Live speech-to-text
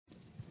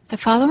The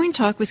following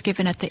talk was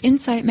given at the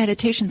Insight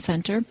Meditation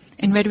Center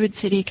in Redwood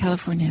City,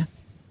 California.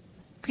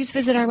 Please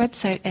visit our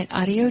website at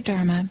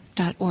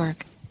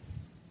audiodharma.org.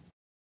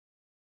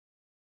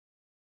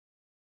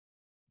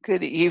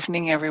 Good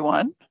evening,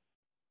 everyone.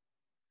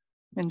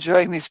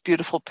 Enjoying these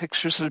beautiful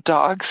pictures of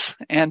dogs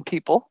and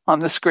people on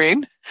the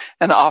screen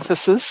and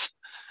offices.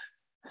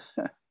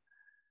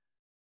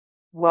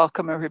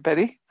 Welcome,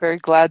 everybody. Very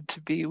glad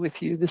to be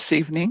with you this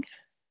evening.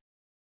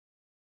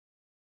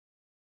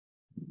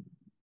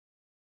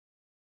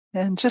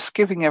 And just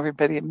giving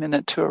everybody a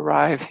minute to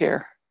arrive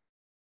here.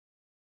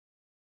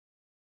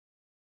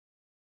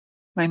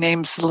 My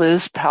name's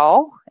Liz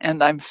Powell,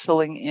 and I'm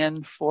filling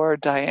in for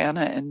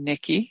Diana and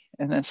Nikki.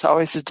 And it's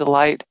always a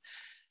delight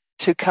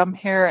to come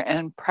here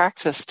and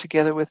practice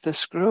together with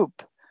this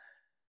group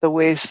the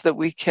ways that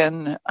we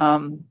can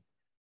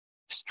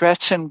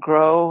stretch and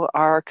grow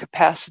our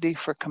capacity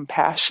for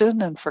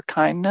compassion and for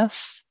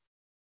kindness,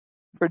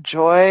 for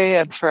joy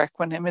and for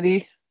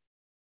equanimity.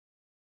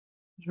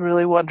 It's a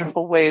really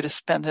wonderful way to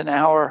spend an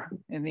hour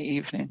in the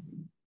evening.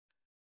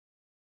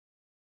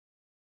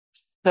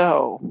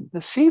 So,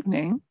 this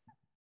evening,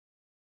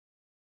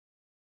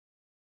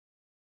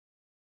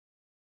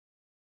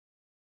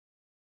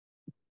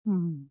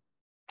 need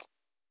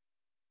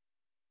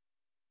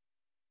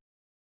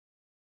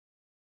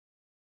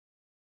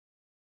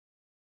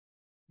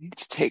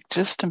to take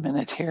just a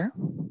minute here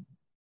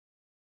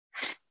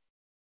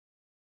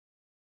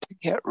to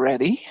get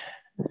ready.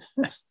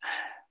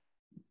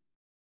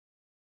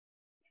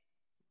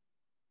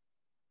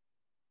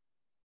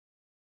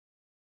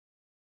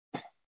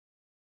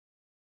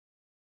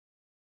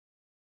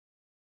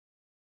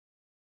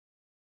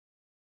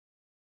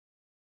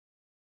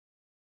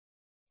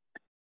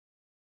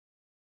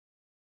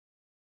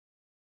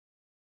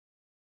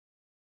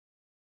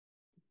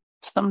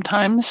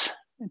 Sometimes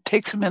it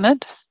takes a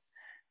minute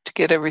to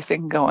get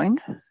everything going.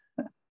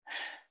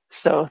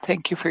 So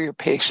thank you for your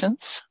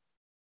patience.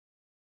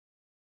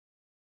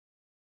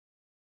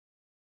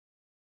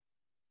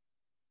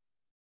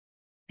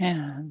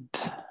 And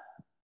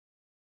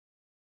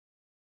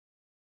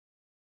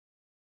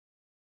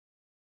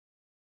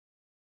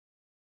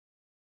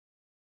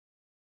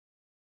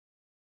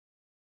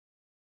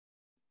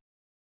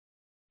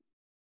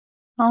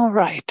all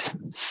right.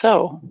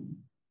 So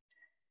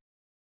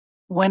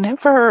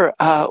whenever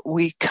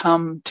we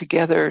come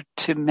together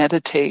to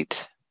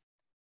meditate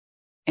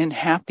in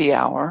happy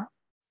hour,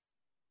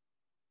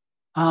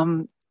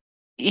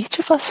 each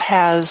of us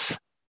has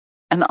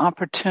an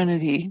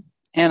opportunity,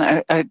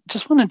 and I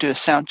just want to do a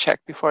sound check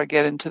before I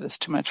get into this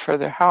too much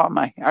further. How am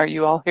I? Are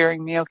you all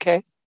hearing me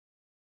okay?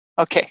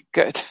 Okay,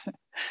 good.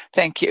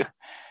 Thank you.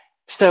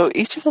 So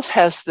each of us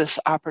has this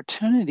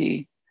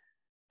opportunity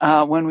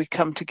when we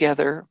come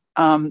together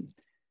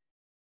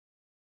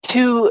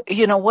to,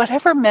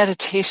 whatever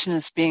meditation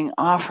is being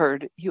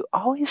offered, you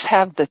always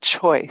have the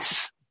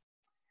choice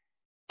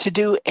to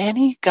do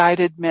any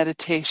guided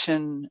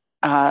meditation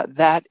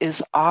that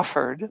is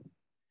offered,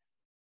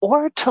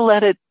 or to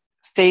let it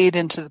fade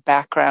into the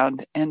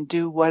background and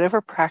do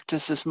whatever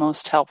practice is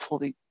most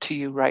helpful to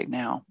you right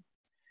now.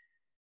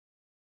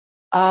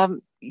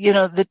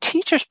 The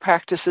teacher's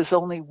practice is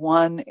only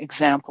one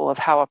example of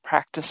how a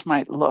practice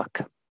might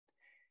look.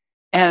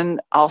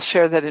 And I'll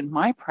share that in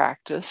my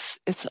practice,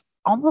 it's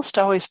almost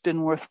always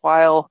been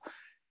worthwhile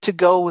to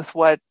go with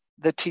what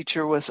the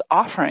teacher was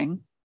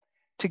offering,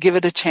 to give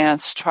it a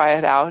chance, try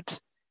it out,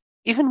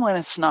 even when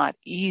it's not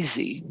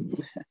easy.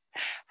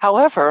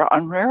 However,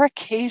 on rare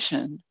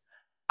occasion,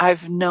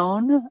 I've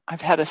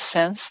had a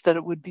sense that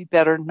it would be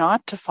better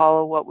not to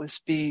follow what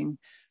was being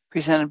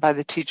presented by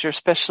the teacher,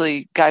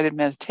 especially guided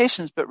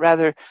meditations, but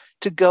rather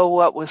to go with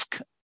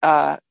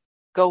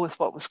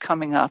what was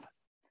coming up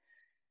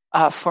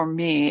for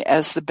me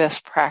as the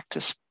best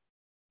practice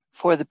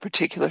for the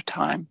particular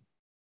time.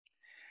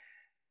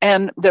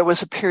 And there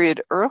was a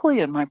period early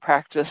in my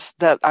practice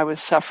that I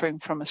was suffering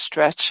from a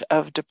stretch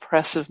of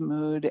depressive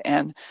mood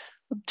and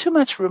too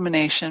much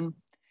rumination.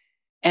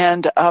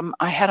 And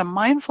I had a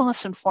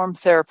mindfulness-informed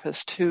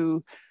therapist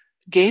who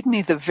gave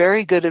me the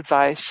very good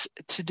advice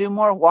to do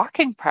more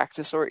walking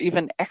practice or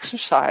even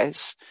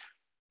exercise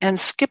and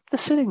skip the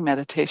sitting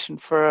meditation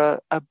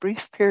for a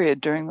brief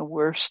period during the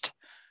worst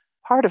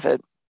part of it.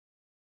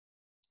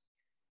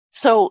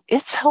 So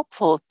it's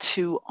helpful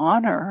to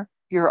honor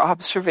your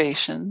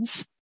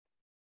observations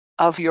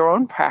of your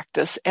own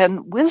practice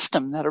and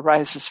wisdom that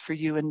arises for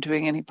you in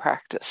doing any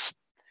practice.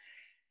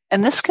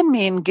 And this can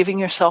mean giving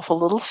yourself a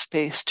little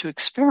space to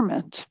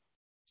experiment,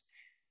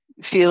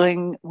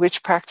 feeling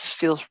which practice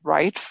feels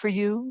right for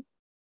you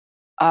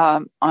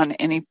on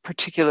any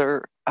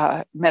particular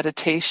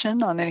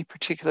meditation, on any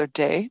particular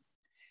day.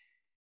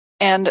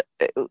 And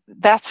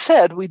that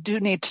said, we do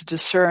need to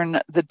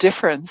discern the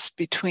difference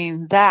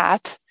between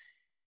that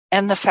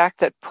and the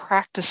fact that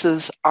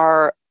practices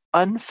are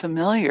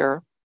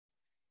unfamiliar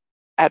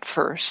at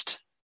first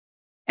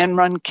and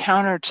run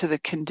counter to the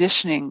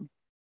conditioning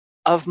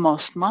of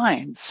most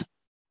minds.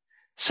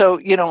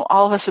 So,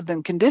 all of us have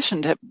been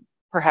conditioned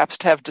perhaps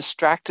to have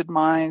distracted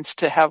minds,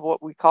 to have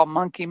what we call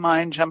monkey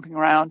mind jumping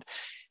around.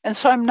 And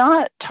so I'm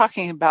not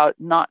talking about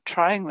not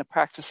trying the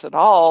practice at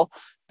all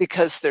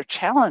because they're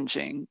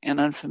challenging and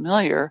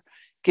unfamiliar,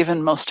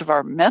 given most of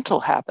our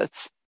mental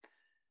habits.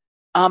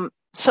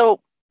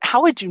 So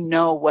how would you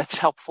know what's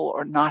helpful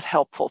or not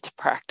helpful to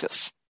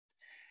practice?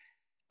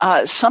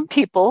 Some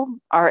people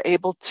are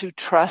able to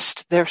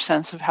trust their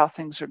sense of how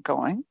things are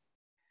going.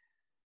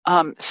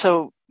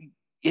 So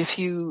if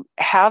you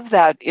have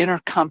that inner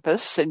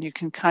compass and you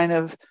can kind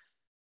of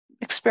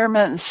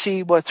experiment and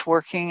see what's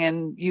working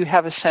and you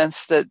have a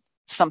sense that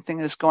something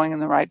is going in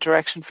the right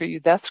direction for you,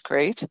 that's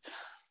great.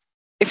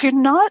 If you're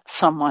not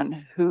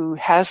someone who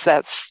has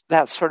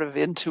that sort of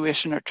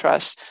intuition or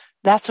trust,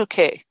 that's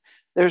okay.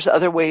 There's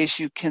other ways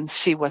you can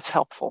see what's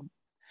helpful.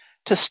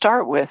 To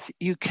start with,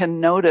 you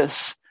can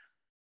notice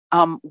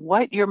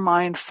what your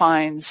mind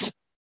finds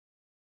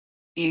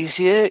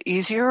easier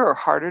or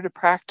harder to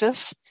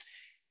practice.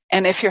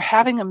 And if you're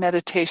having a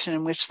meditation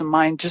in which the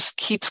mind just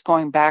keeps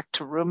going back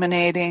to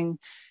ruminating,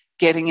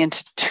 getting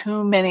into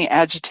too many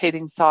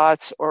agitating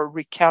thoughts, or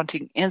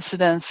recounting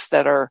incidents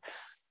that are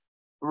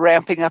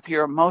ramping up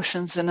your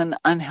emotions in an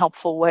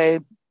unhelpful way,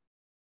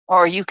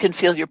 or you can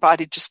feel your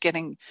body just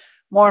getting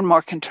more and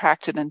more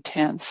contracted and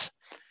tense,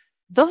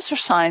 those are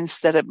signs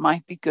that it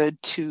might be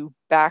good to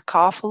back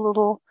off a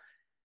little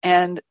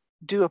and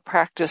do a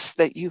practice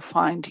that you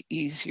find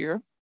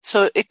easier.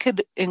 So it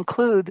could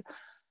include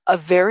a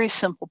very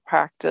simple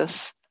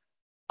practice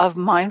of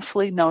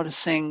mindfully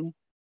noticing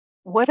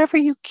whatever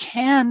you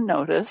can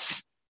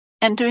notice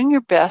and doing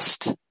your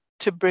best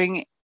to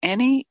bring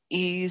any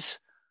ease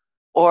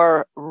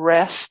or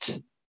rest,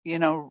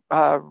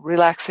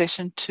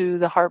 relaxation to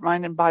the heart,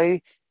 mind, and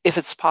body if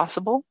it's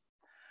possible.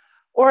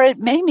 Or it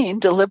may mean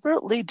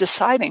deliberately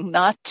deciding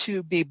not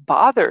to be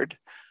bothered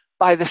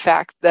by the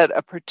fact that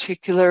a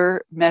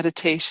particular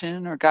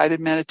meditation or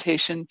guided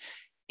meditation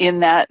in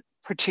that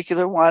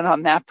particular one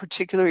on that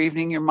particular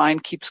evening, your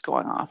mind keeps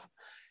going off.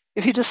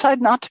 If you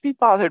decide not to be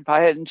bothered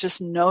by it and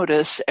just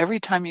notice every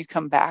time you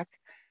come back,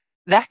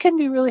 that can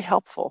be really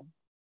helpful.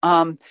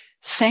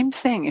 Same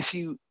thing if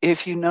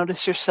you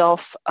notice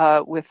yourself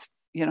with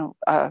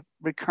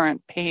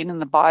recurrent pain in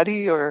the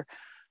body or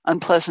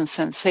unpleasant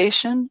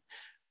sensation,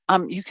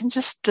 you can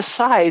just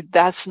decide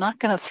that's not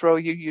going to throw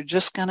you. You're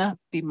just going to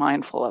be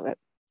mindful of it.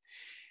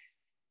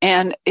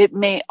 And it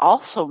may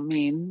also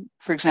mean,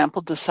 for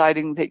example,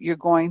 deciding that you're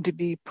going to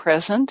be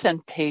present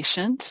and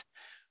patient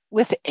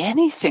with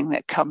anything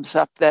that comes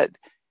up that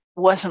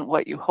wasn't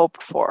what you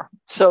hoped for.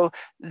 So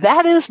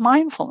that is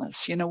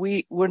mindfulness.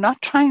 We're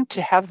not trying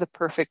to have the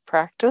perfect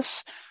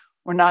practice.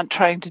 We're not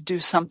trying to do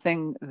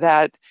something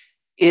that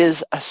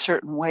is a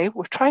certain way.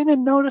 We're trying to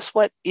notice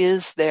what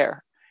is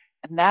there.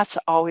 And that's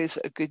always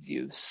a good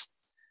use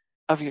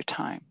of your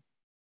time.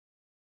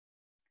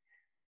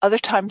 Other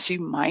times you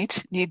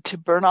might need to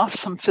burn off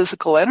some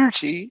physical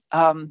energy,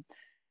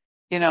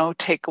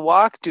 take a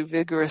walk, do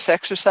vigorous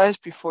exercise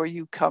before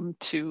you come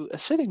to a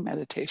sitting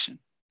meditation.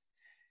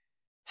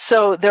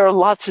 So there are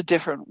lots of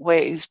different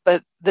ways,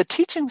 but the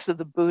teachings of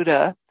the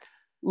Buddha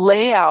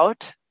lay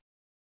out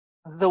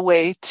the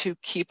way to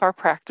keep our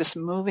practice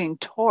moving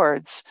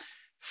towards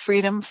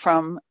freedom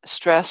from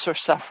stress or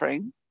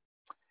suffering,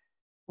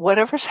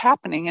 whatever's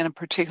happening in a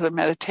particular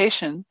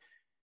meditation.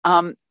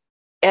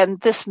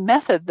 And this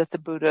method that the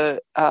Buddha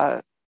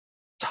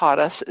taught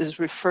us is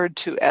referred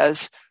to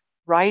as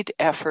right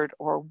effort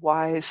or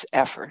wise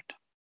effort.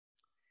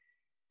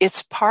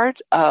 It's part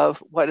of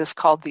what is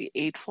called the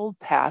Eightfold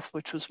Path,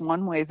 which was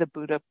one way the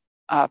Buddha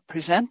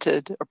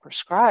presented or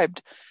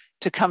prescribed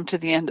to come to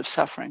the end of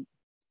suffering.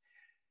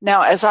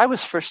 Now, as I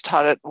was first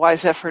taught it,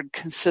 wise effort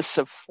consists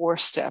of 4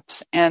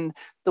 steps. And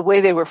the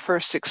way they were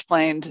first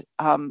explained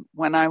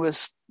when I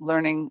was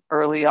learning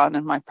early on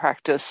in my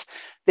practice,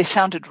 they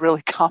sounded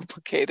really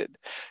complicated.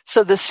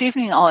 So this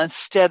evening, I'll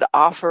instead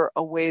offer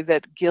a way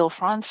that Gil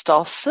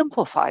Fronsdal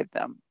simplified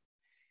them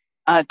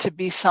to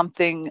be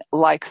something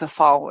like the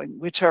following,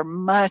 which are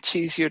much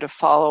easier to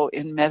follow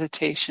in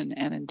meditation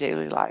and in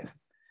daily life.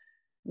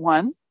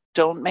 1,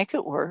 don't make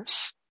it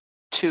worse.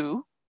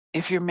 2,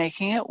 if you're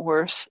making it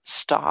worse,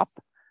 stop.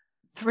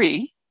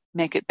 3,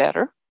 make it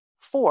better.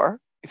 4,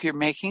 if you're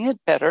making it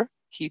better,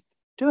 keep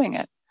doing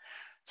it.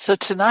 So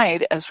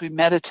tonight, as we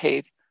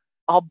meditate,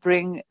 I'll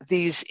bring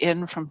these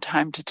in from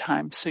time to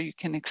time so you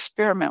can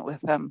experiment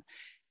with them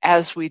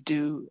as we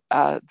do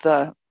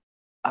the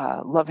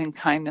loving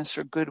kindness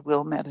or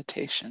goodwill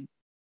meditation.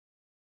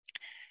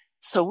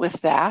 So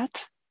with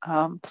that,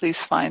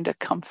 please find a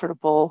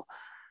comfortable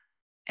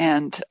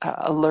and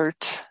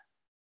alert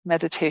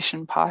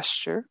meditation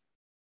posture.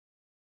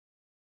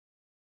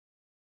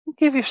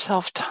 Give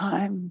yourself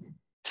time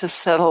to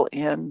settle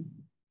in.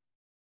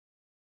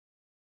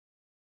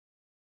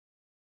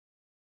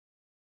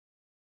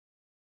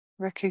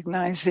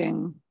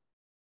 Recognizing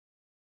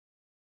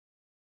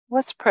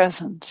what's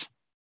present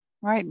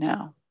right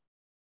now.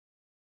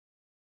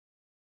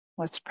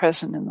 What's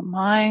present in the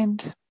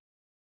mind?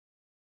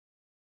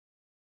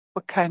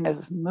 What kind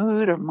of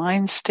mood or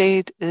mind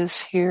state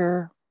is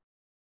here?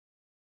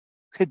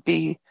 Could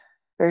be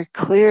very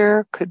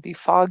clear, could be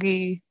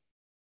foggy,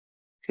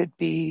 could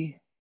be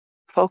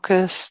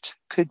focused,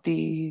 could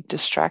be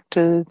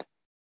distracted.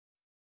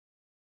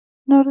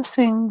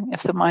 Noticing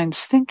if the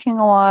mind's thinking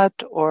a lot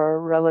or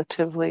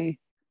relatively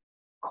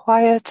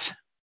quiet.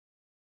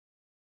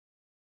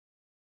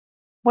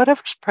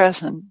 Whatever's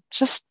present,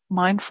 just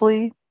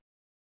mindfully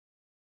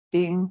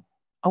being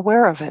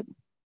aware of it.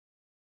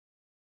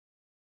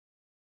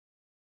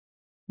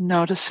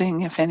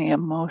 Noticing if any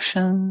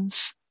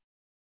emotions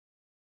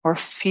or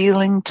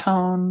feeling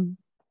tone,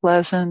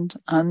 pleasant,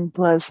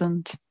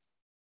 unpleasant,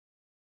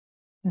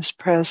 is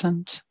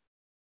present.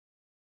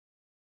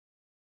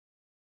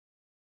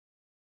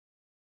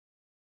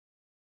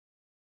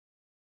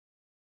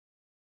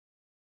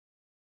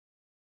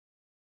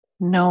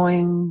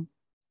 Knowing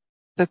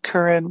the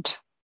current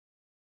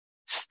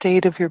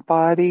state of your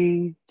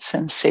body,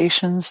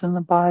 sensations in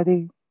the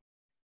body.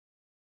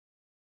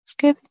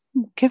 Just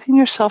giving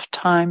yourself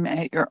time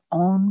at your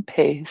own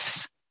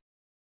pace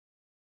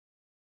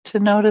to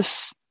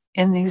notice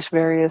in these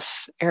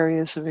various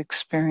areas of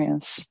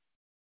experience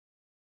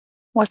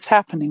what's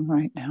happening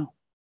right now.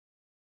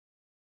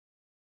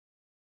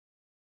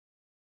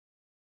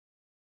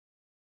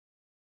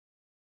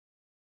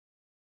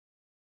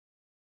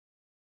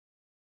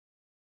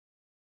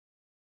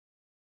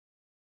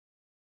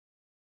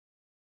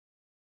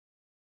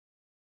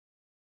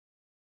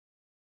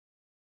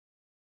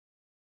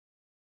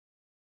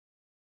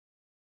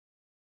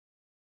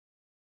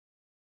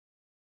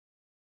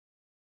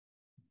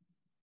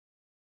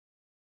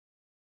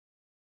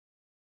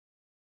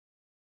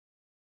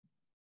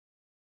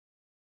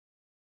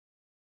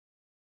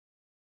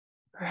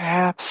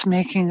 Perhaps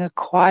making a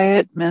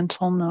quiet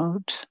mental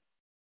note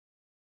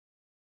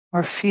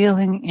or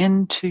feeling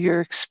into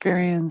your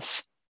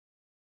experience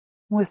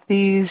with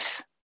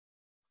these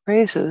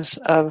phrases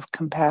of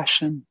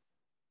compassion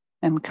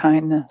and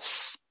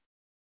kindness.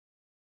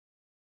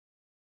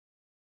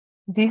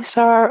 These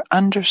are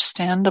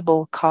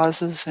understandable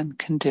causes and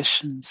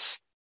conditions.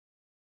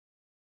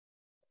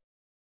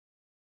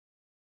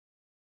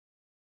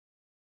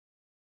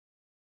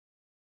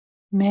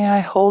 May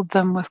I hold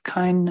them with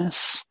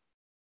kindness.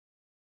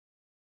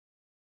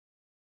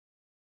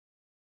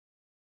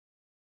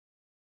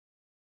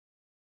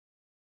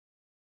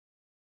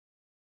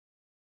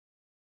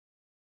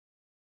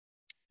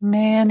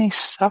 May any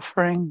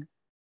suffering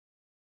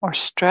or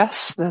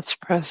stress that's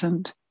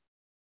present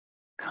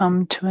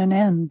come to an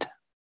end.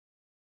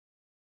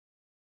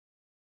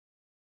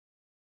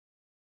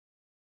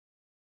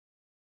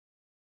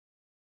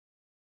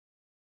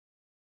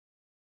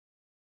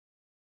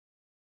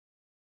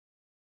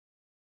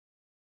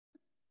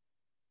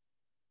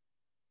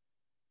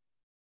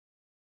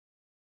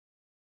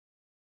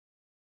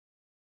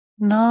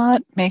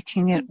 Not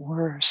making it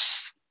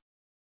worse.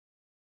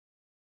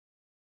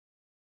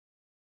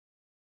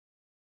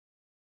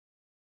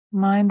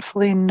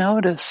 Mindfully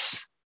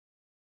notice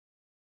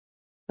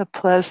the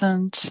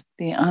pleasant,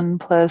 the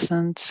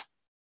unpleasant,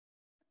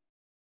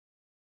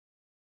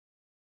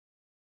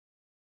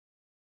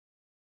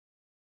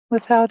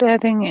 without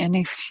adding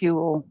any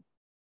fuel.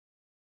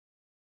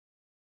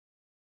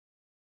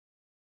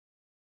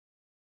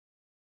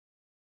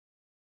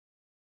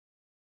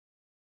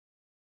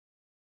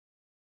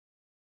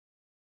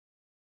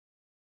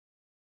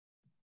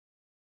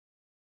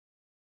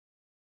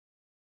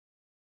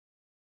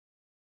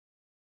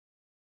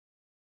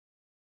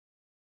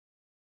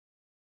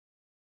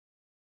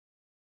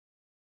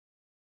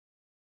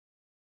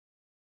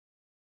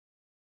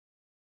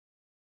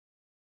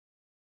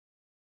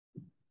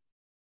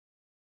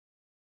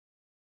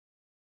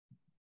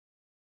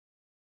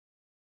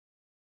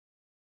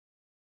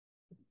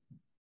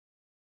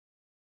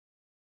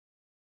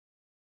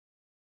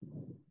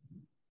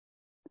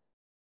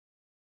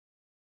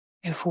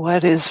 If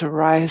what is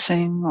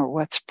arising or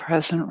what's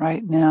present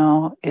right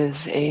now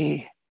is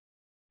a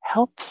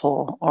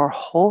helpful or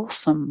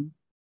wholesome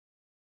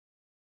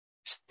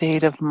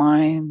state of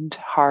mind,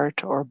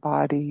 heart, or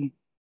body,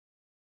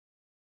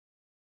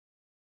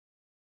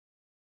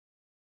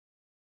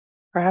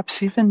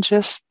 perhaps even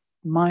just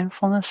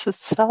mindfulness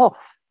itself.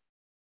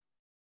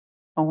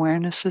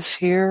 Awareness is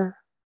here,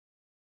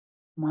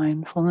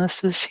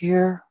 mindfulness is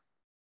here,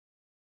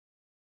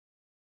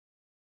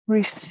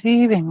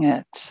 receiving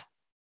it,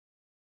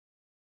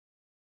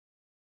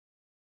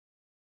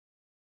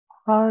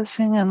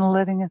 pausing and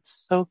letting it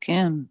soak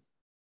in.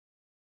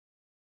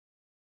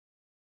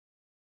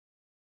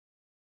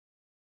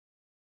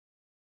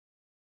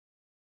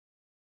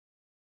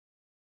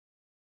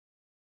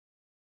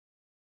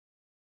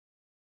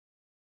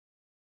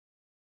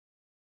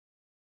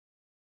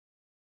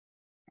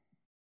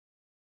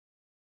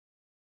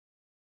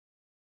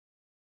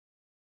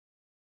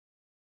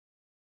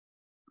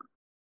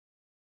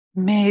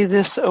 May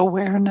this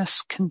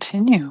awareness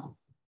continue.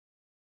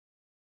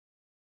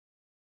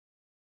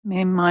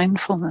 May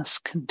mindfulness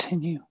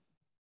continue.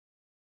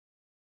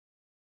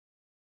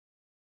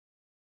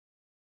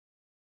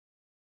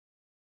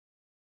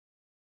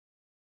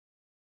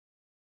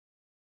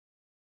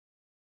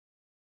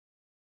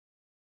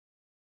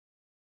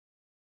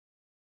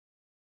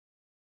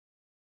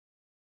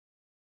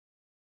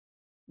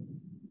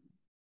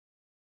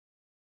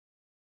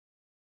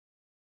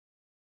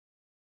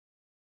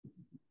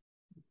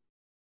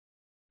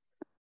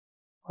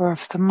 Or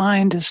if the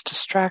mind is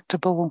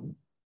distractible,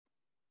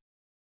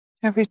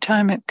 every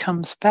time it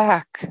comes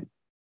back,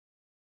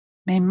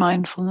 may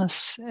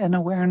mindfulness and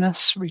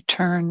awareness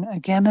return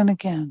again and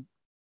again.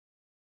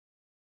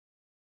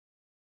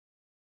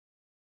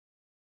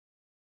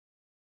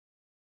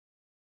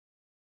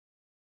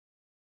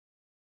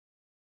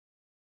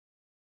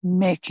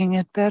 Making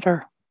it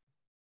better.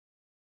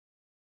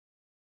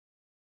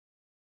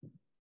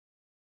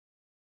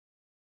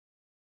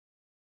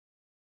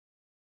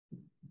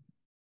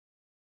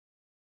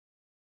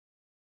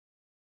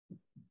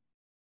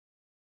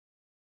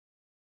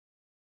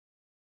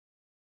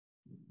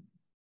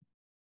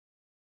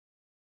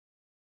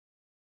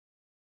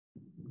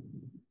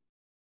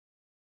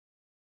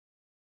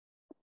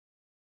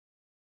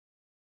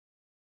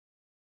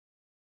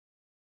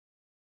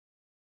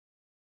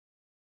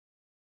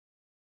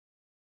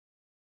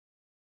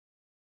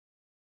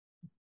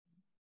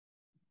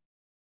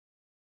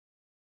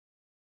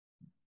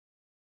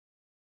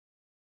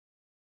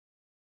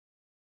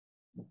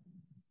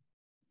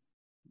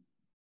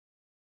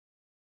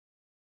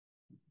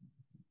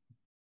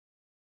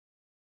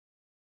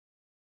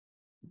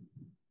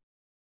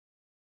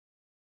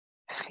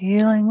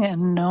 Feeling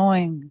and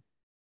knowing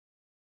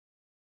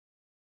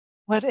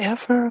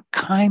whatever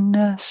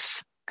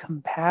kindness,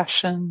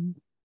 compassion,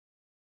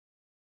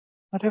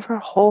 whatever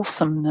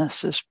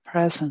wholesomeness is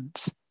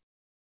present.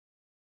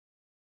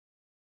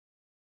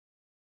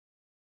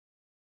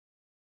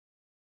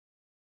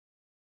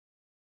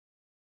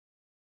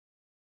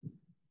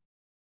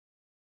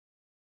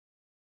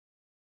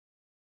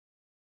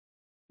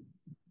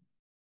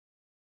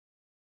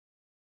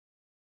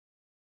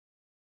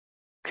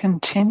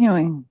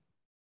 Continuing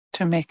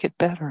to make it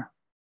better.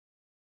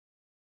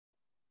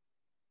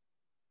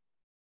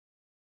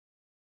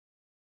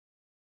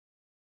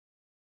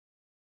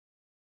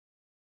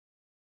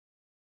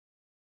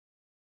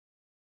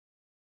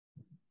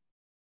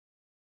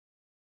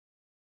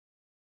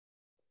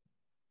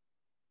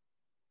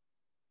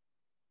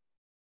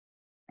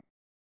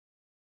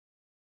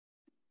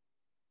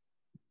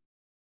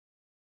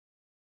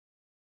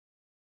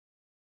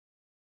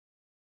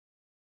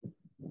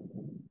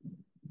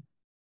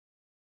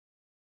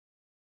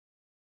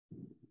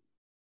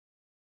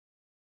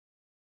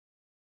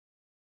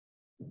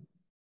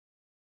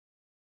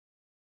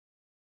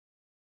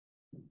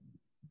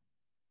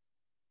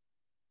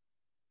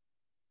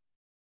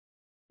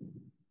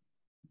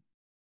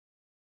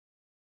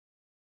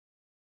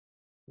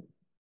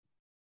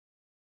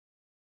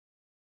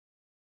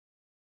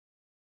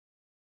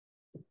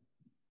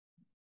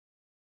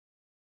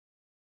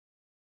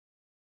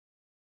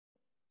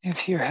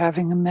 If you're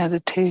having a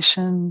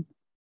meditation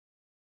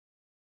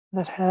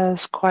that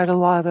has quite a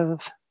lot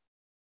of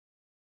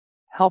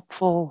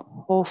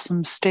helpful,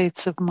 wholesome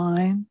states of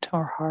mind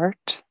or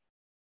heart,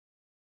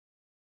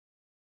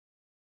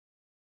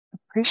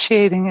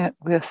 appreciating it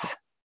with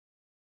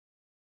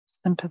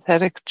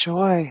sympathetic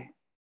joy.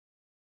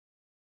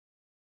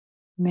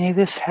 May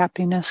this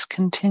happiness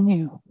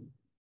continue.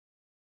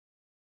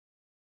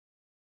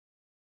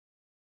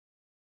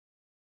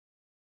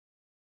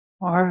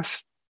 Or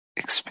if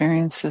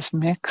experience is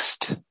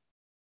mixed,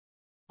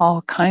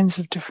 all kinds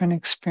of different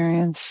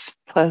experience,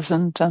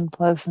 pleasant,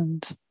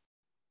 unpleasant,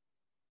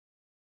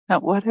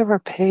 at whatever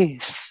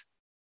pace,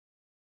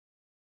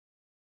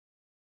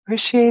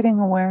 appreciating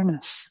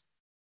awareness.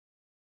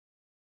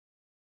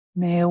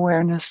 May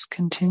awareness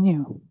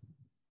continue,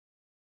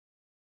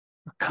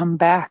 or come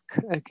back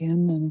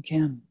again and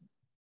again.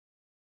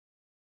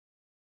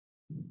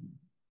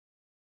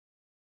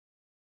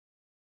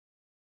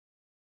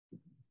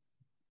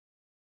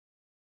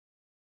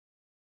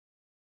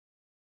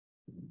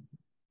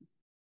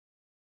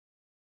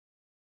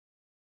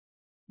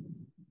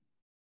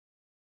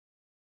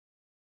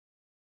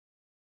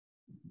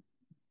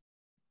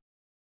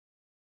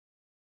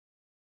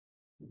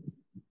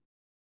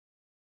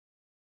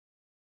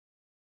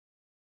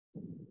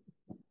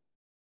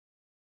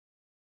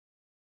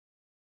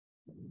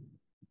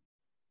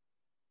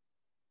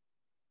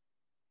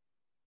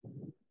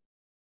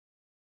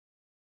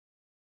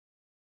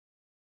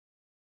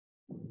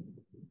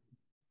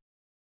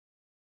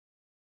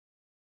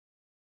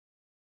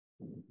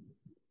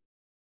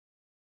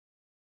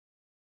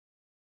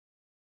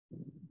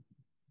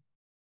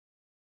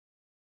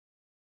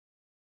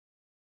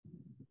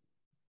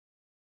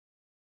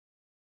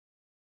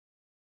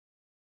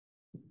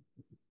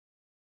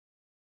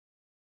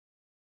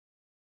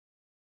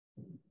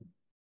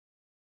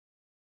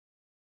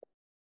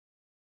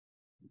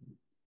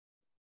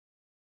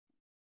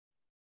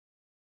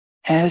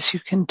 As you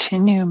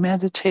continue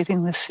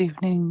meditating this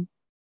evening,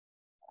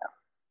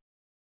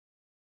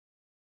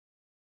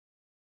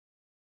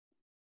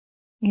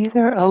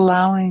 either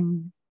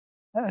allowing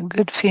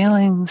good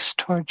feelings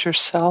towards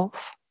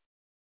yourself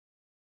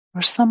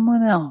or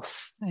someone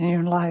else in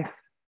your life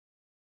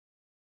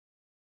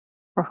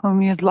for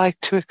whom you'd like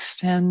to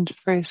extend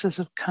phrases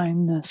of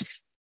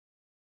kindness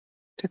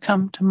to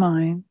come to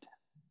mind,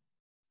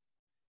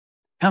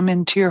 come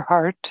into your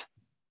heart.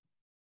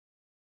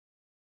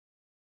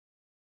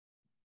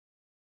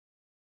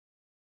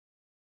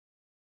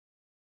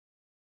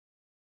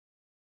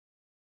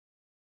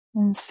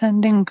 and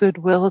sending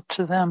goodwill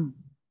to them,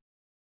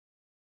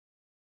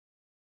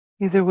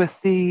 either with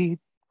the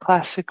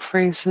classic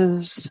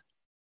phrases,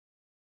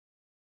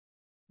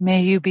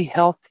 may you be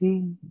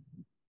healthy,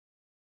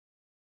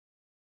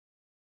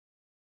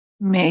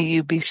 may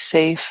you be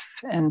safe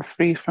and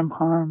free from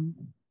harm,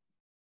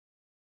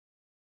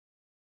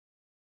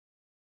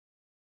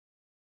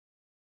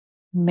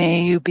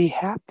 may you be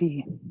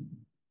happy,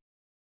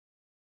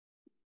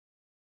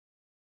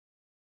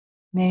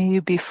 may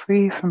you be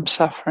free from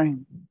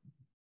suffering.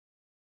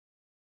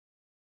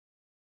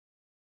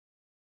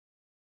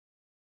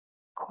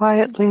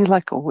 Quietly,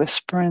 like a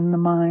whisper in the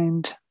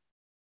mind,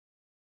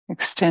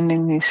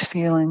 extending these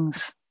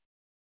feelings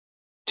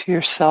to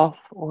yourself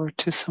or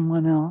to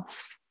someone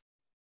else.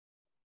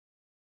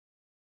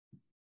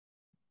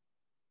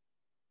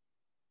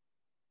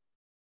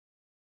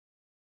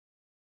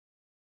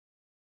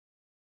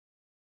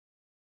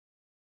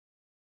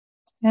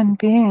 And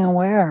being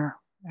aware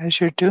as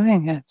you're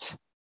doing it,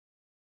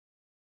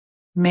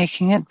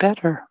 making it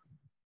better,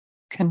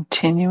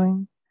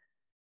 continuing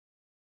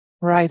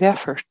right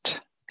effort,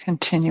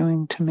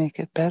 continuing to make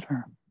it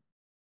better.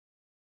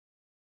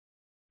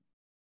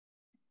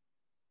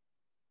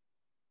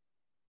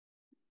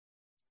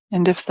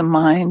 And if the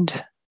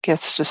mind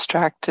gets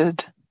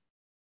distracted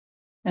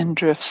and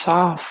drifts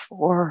off,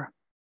 or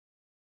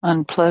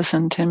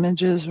unpleasant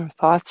images or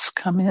thoughts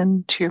come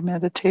into your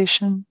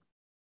meditation,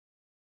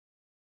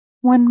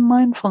 when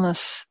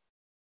mindfulness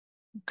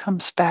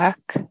comes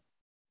back,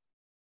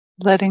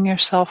 letting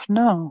yourself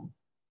know,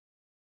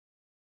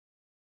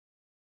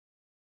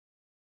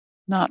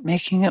 not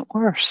making it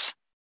worse,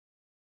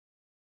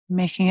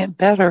 making it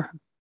better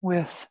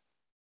with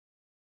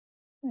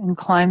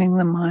inclining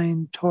the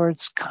mind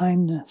towards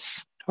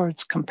kindness,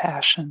 towards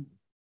compassion.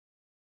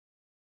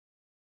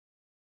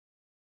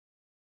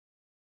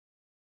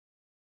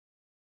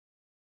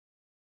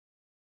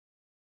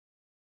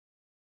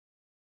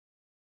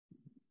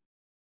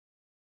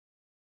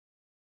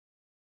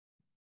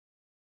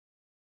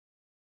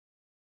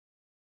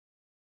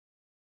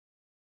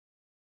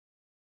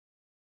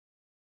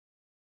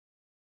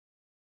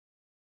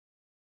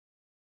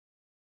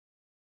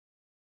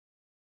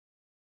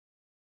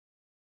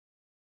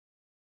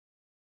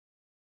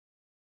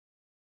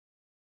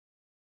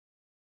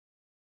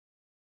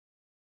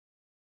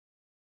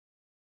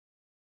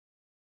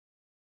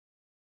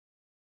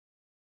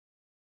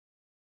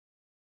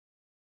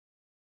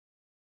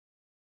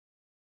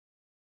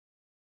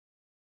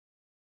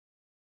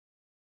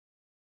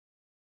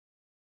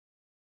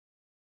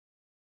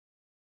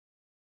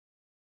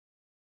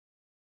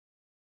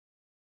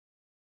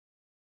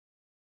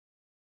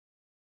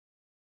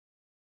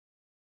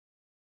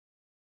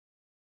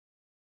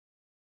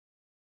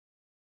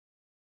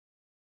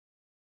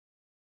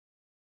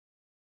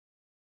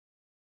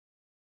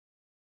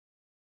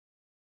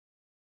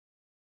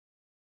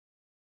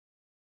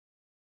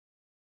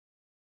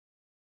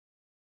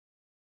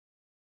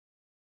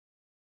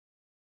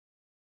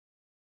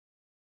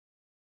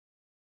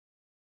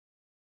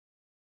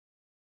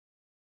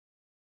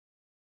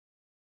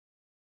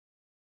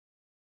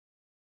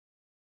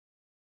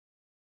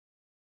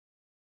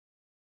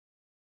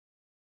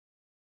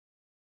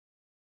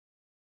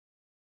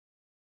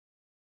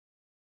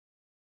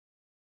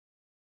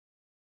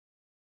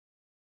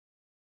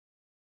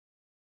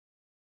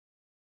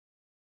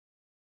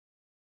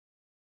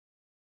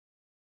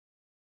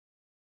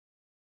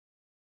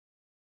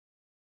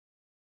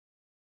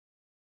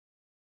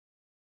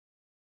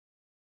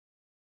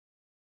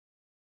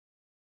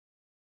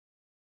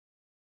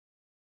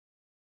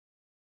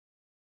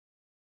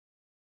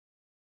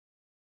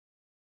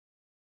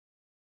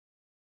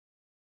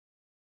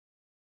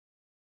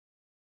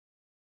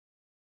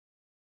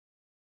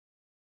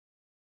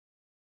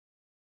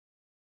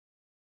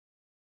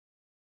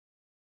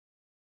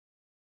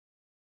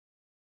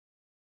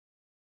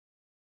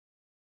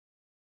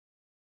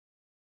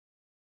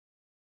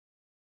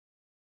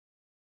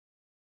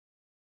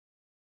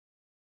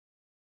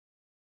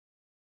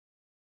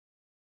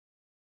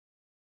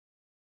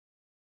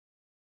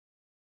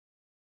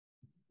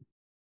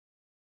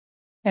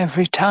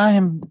 Every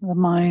time the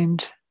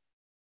mind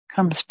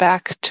comes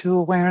back to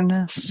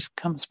awareness,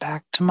 comes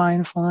back to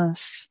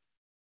mindfulness,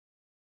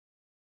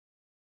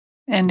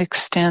 and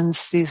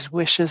extends these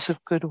wishes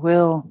of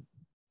goodwill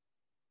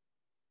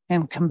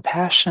and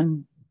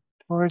compassion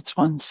towards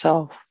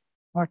oneself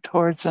or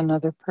towards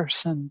another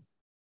person,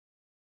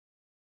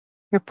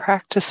 you're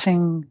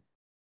practicing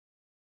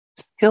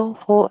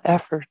skillful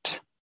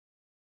effort.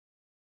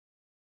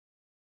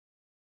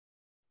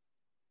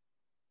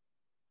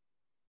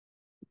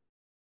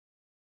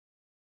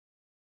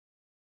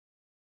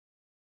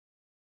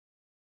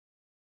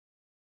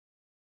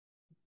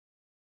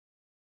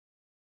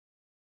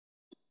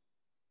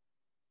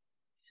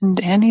 And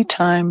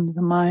anytime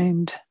the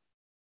mind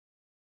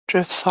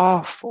drifts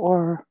off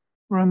or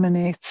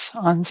ruminates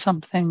on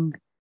something,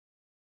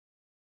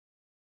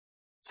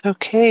 it's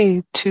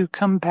okay to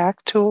come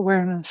back to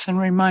awareness and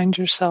remind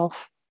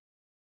yourself,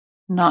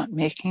 not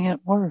making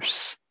it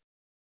worse,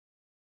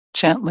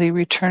 Gently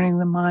returning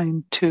the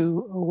mind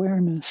to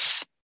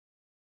awareness,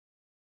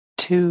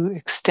 to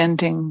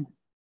extending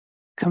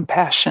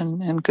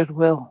compassion and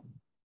goodwill,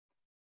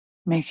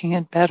 making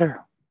it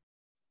better.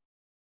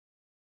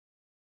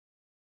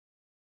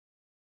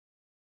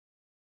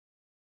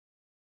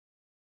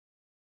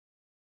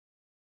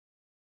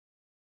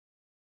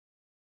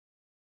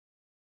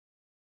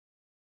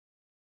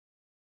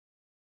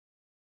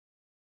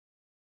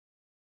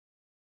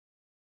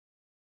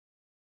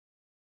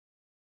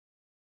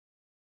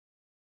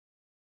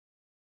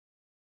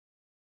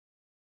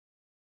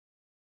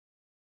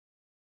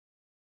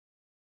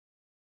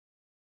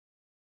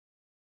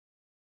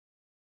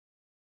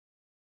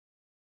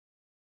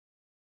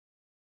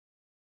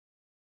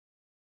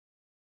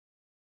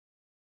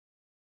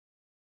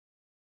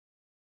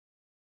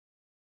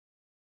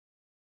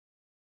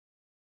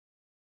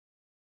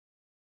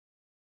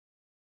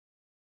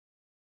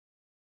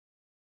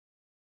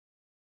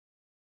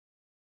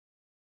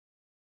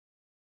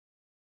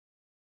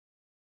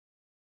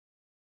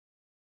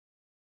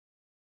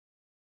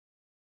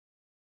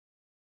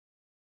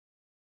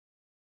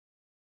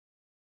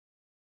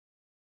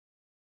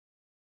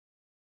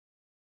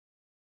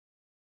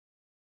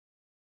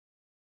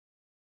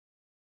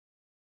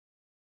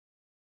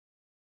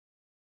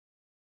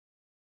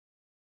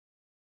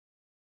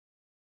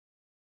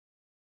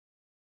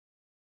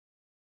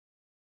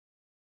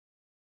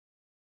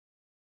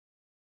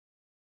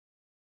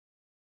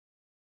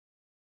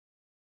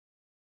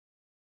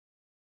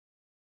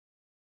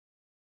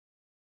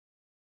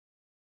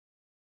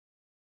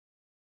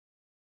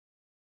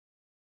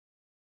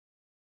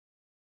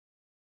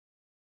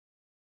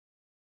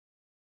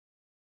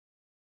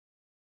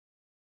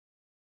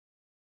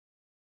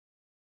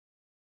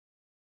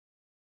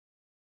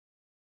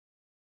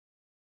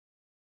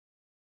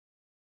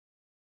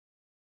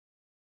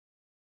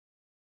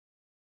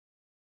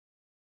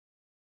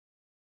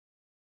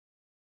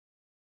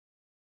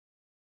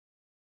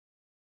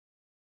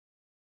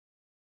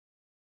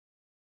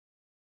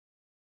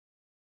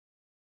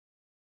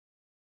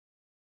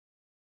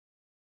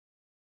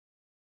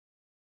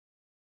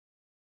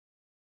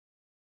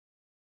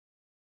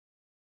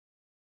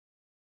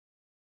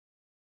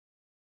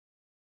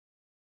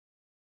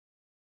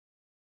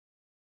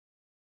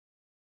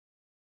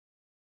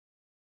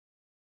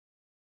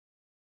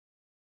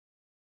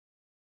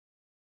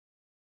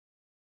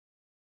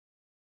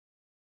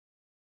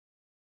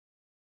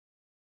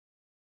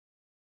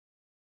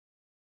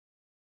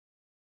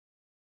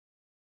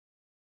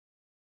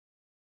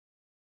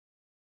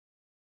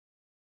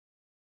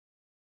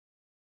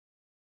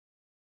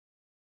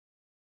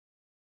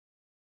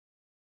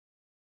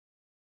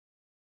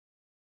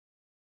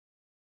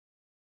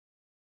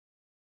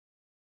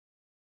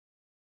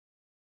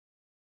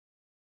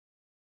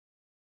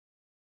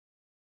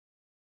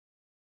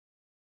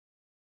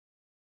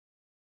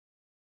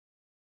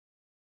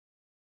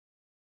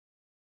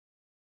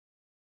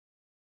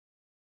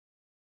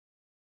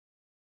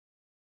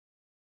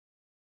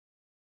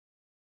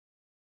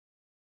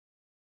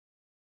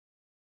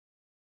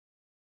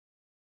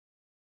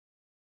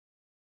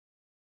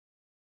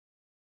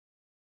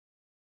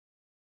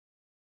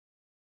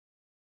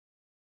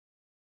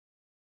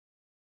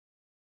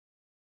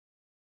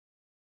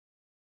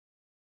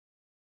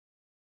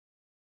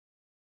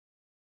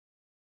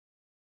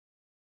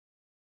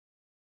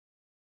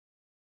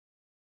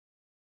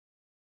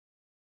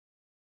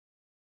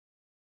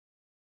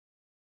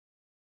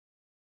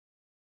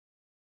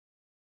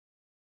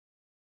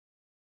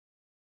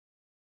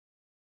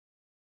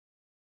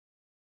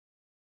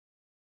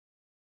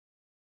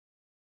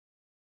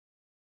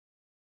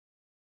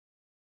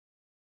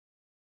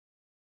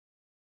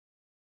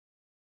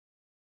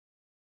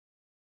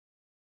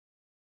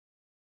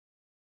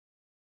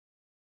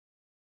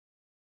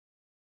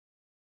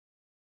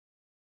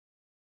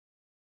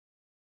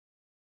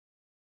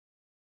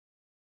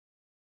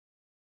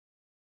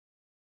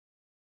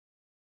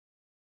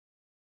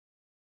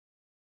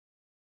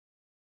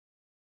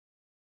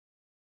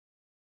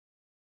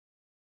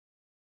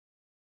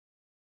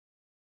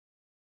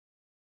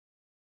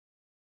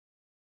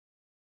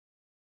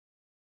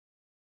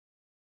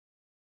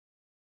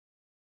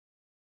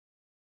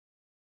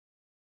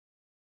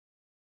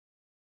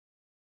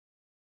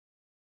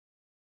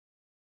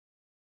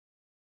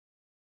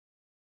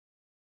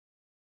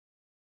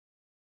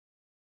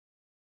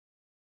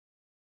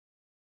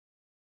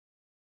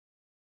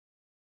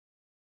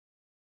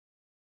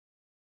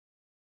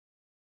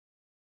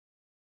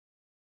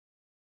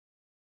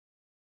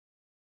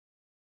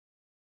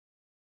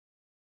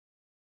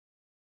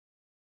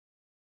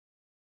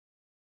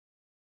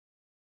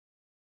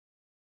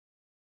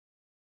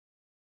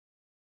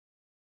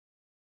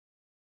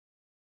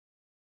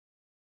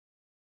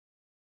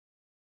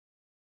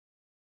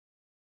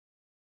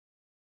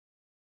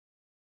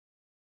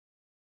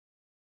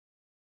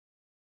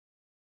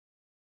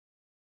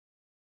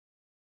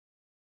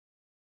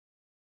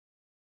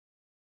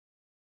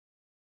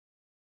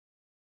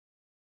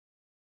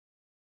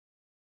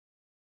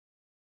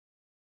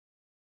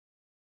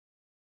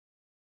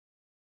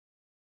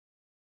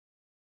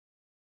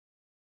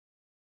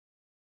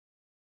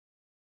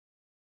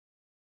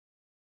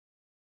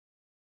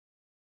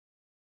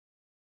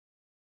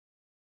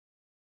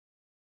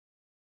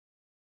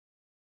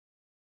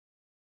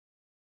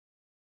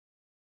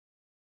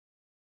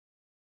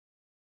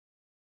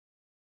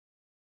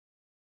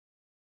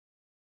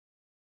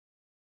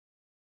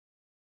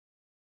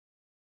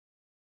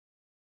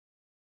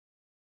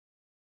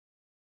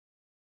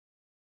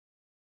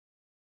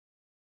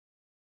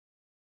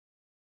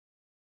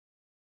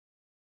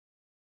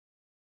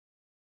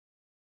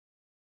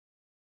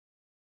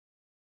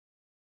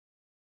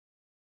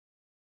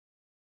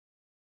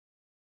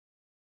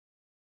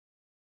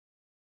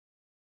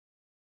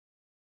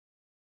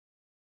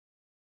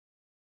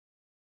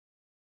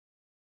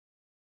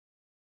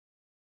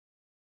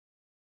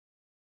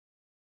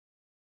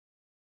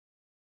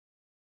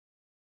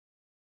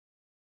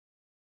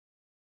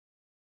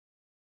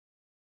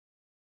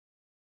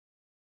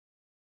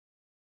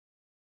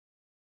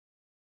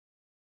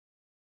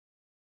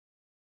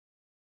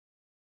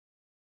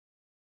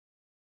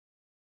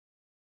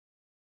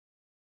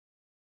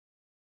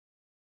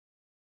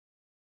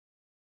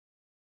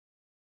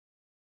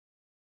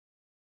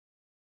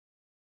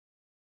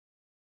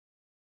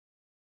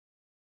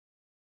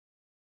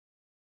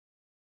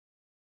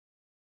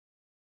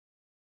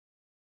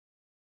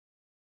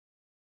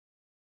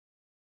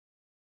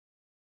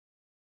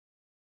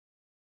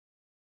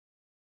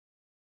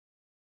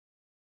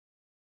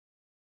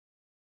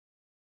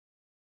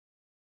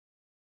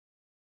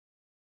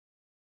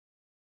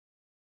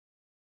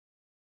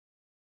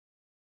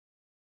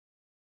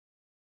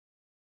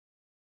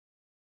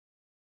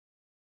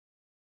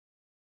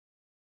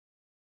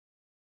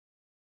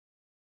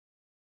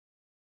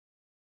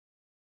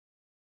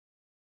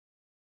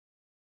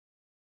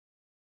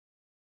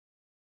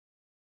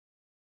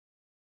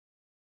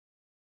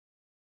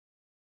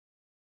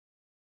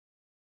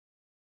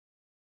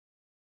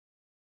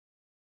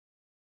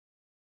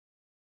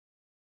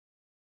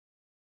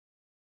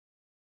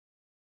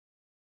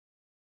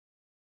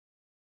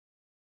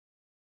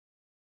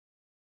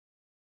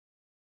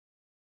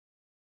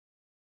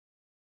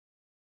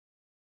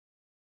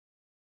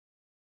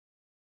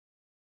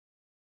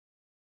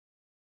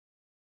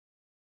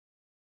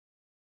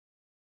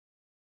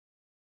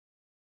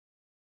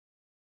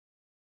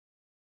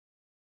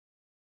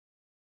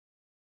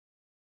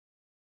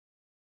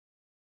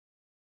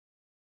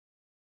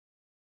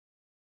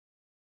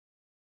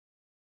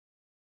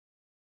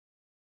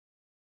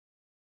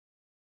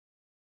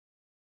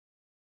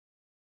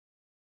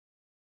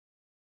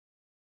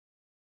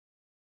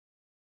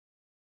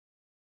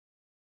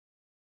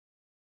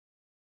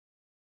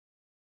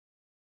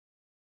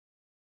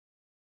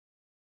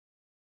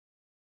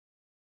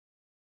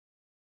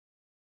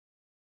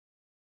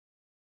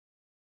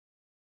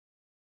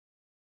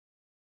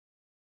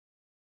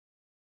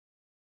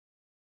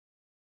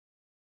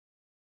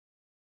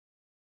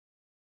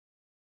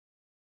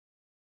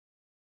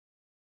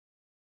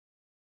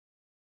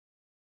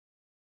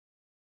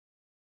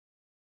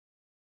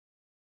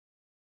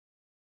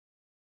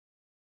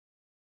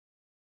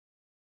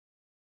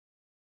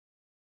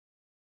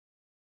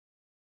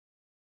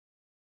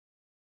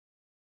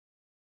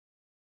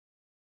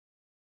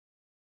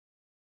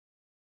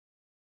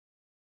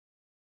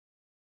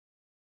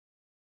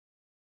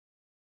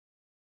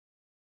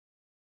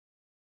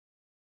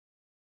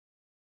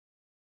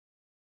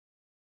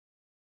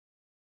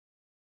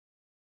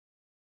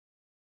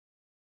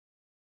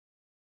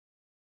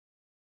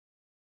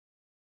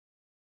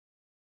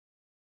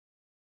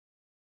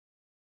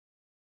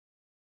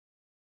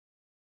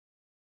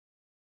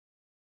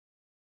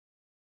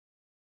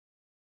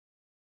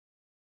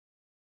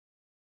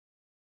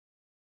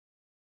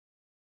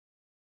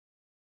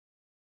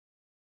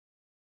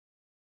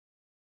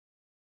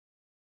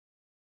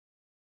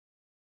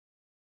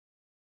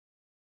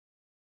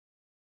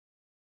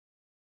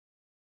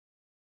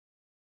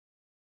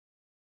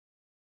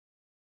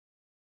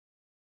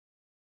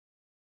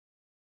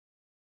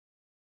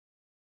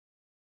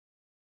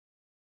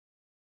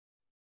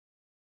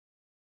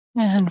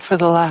 And for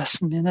the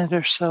last minute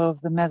or so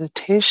of the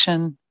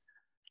meditation,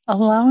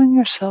 allowing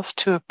yourself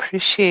to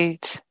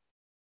appreciate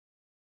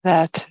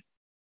that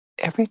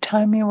every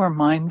time you were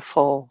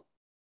mindful,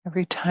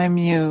 every time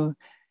you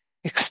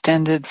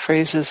extended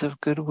phrases of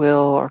goodwill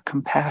or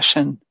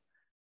compassion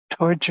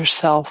towards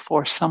yourself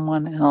or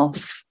someone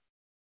else,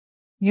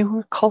 you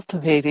were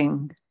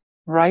cultivating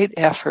right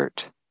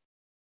effort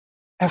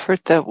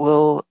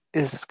that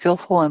is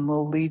skillful and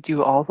will lead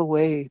you all the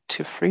way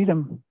to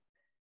freedom.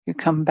 You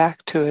come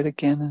back to it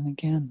again and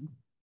again.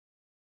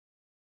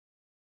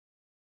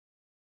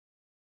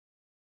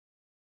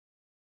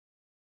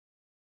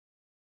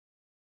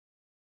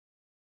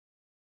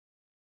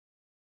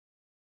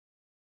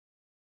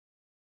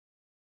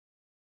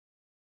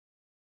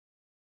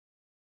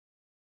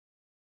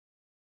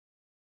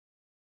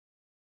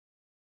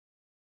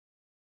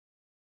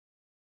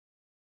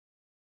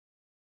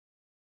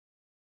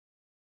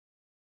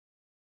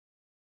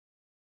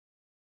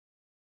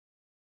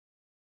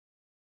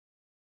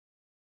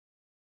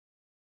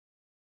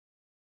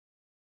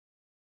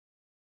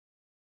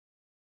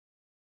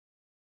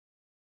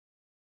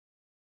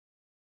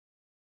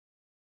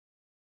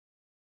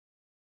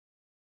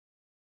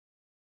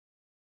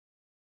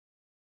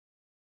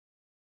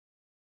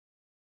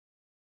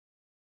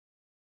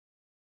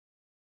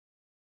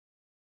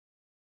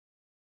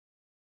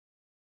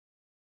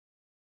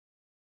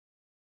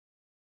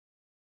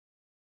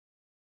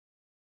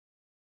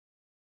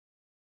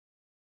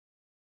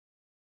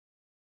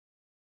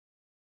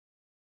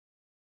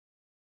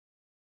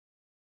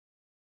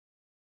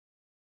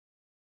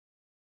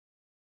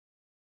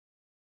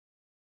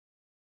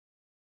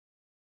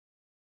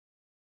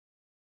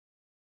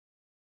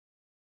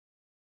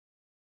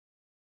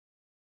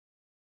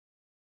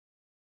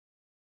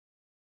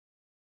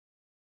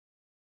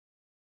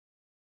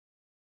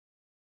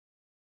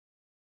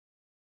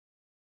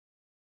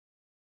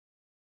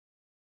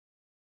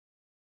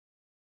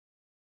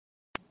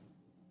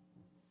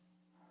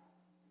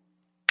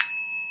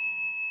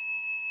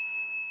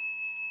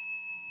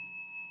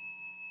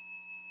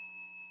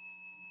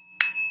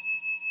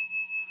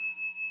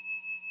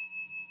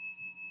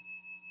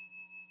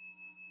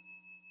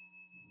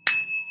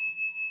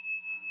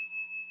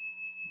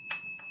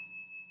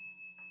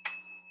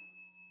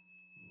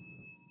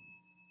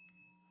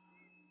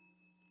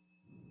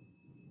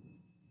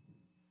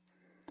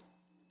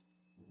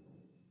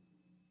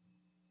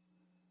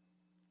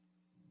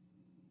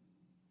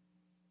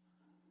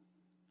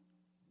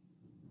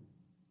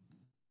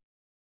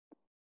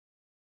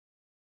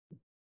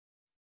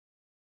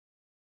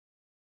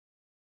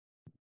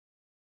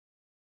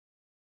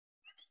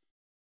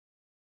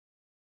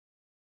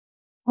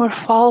 We're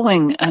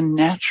following a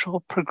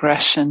natural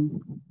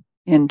progression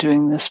in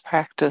doing this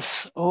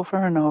practice over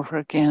and over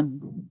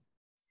again.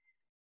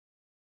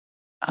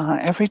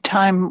 Every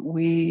time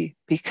we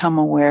become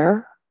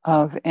aware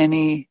of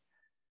any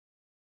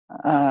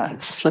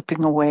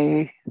slipping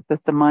away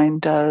that the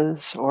mind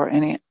does or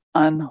any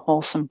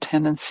unwholesome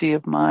tendency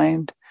of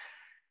mind,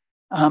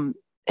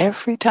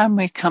 every time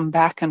we come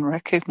back and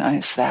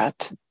recognize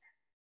that,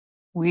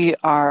 we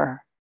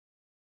are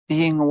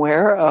being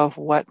aware of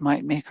what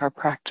might make our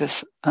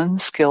practice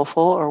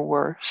unskillful or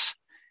worse,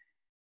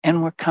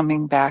 and we're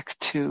coming back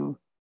to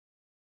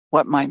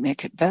what might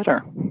make it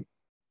better,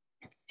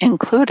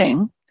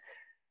 including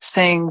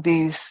saying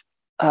these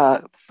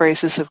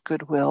phrases of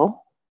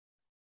goodwill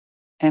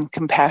and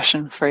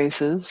compassion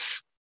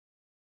phrases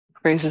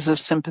of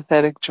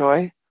sympathetic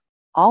joy.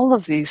 All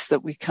of these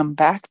that we come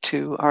back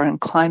to are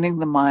inclining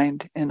the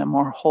mind in a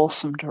more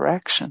wholesome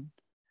direction.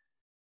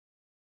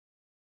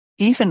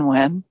 Even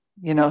when,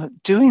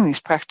 doing these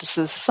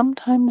practices,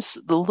 sometimes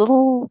the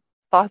little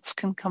thoughts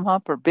can come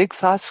up or big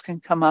thoughts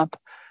can come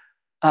up,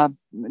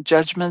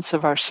 judgments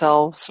of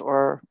ourselves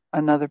or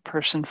another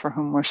person for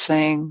whom we're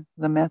saying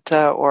the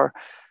metta, or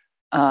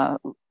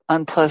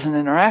unpleasant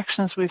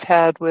interactions we've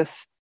had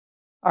with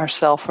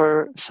ourselves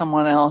or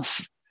someone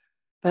else.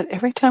 But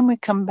every time we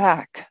come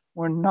back,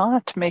 we're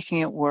not making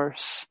it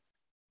worse.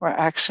 We're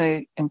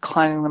actually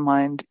inclining the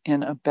mind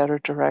in a better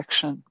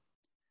direction,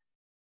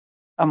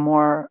 a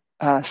more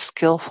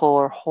skillful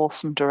or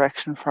wholesome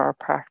direction for our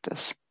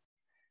practice.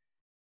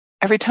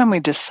 Every time we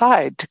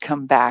decide to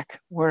come back,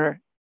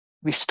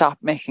 we stop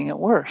making it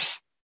worse.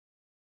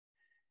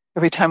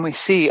 Every time we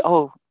see,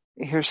 oh,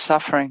 here's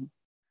suffering,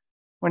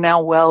 we're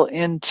now well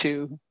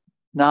into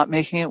not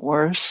making it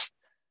worse,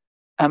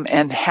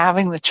 and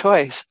having the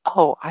choice,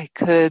 I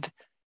could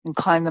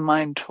incline the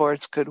mind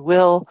towards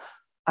goodwill.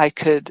 I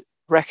could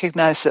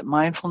recognize that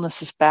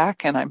mindfulness is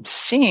back and I'm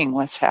seeing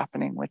what's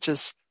happening, which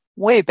is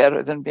way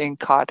better than being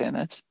caught in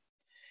it.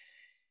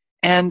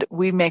 And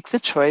we make the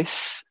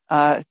choice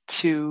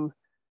to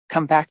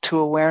come back to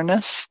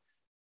awareness,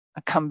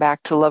 come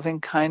back to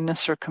loving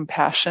kindness or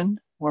compassion.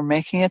 We're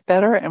making it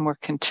better, and we're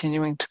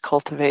continuing to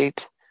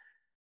cultivate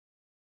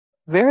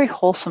very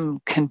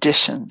wholesome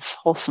conditions,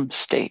 wholesome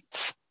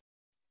states.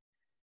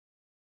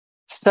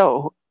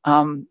 So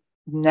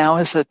now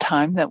is a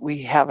time that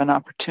we have an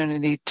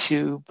opportunity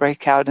to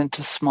break out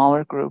into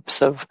smaller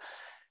groups of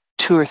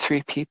 2 or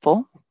 3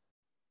 people.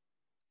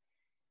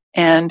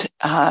 And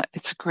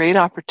it's a great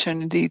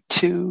opportunity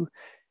to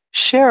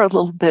share a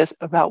little bit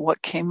about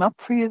what came up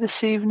for you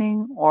this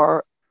evening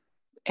or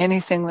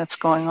anything that's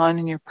going on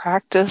in your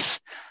practice,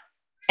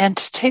 and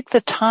to take the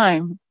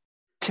time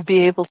to be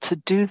able to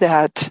do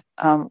that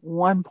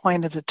one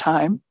point at a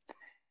time,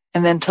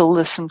 and then to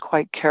listen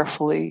quite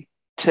carefully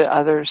to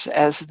others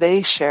as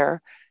they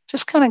share,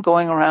 just kind of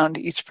going around,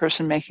 each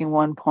person making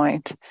one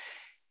point,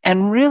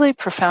 and really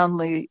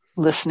profoundly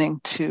listening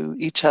to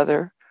each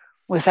other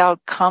without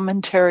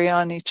commentary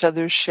on each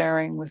other's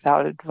sharing,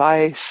 without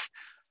advice.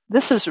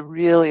 This is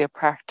really a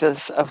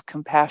practice of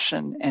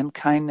compassion and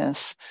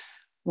kindness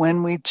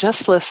when we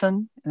just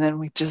listen and then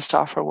we just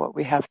offer what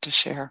we have to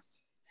share.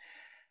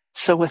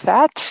 So with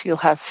that, you'll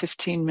have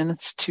 15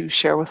 minutes to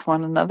share with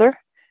one another.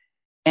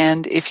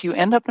 And if you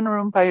end up in a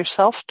room by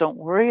yourself, don't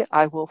worry,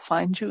 I will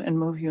find you and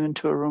move you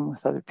into a room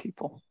with other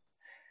people.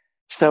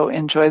 So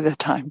enjoy the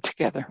time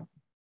together.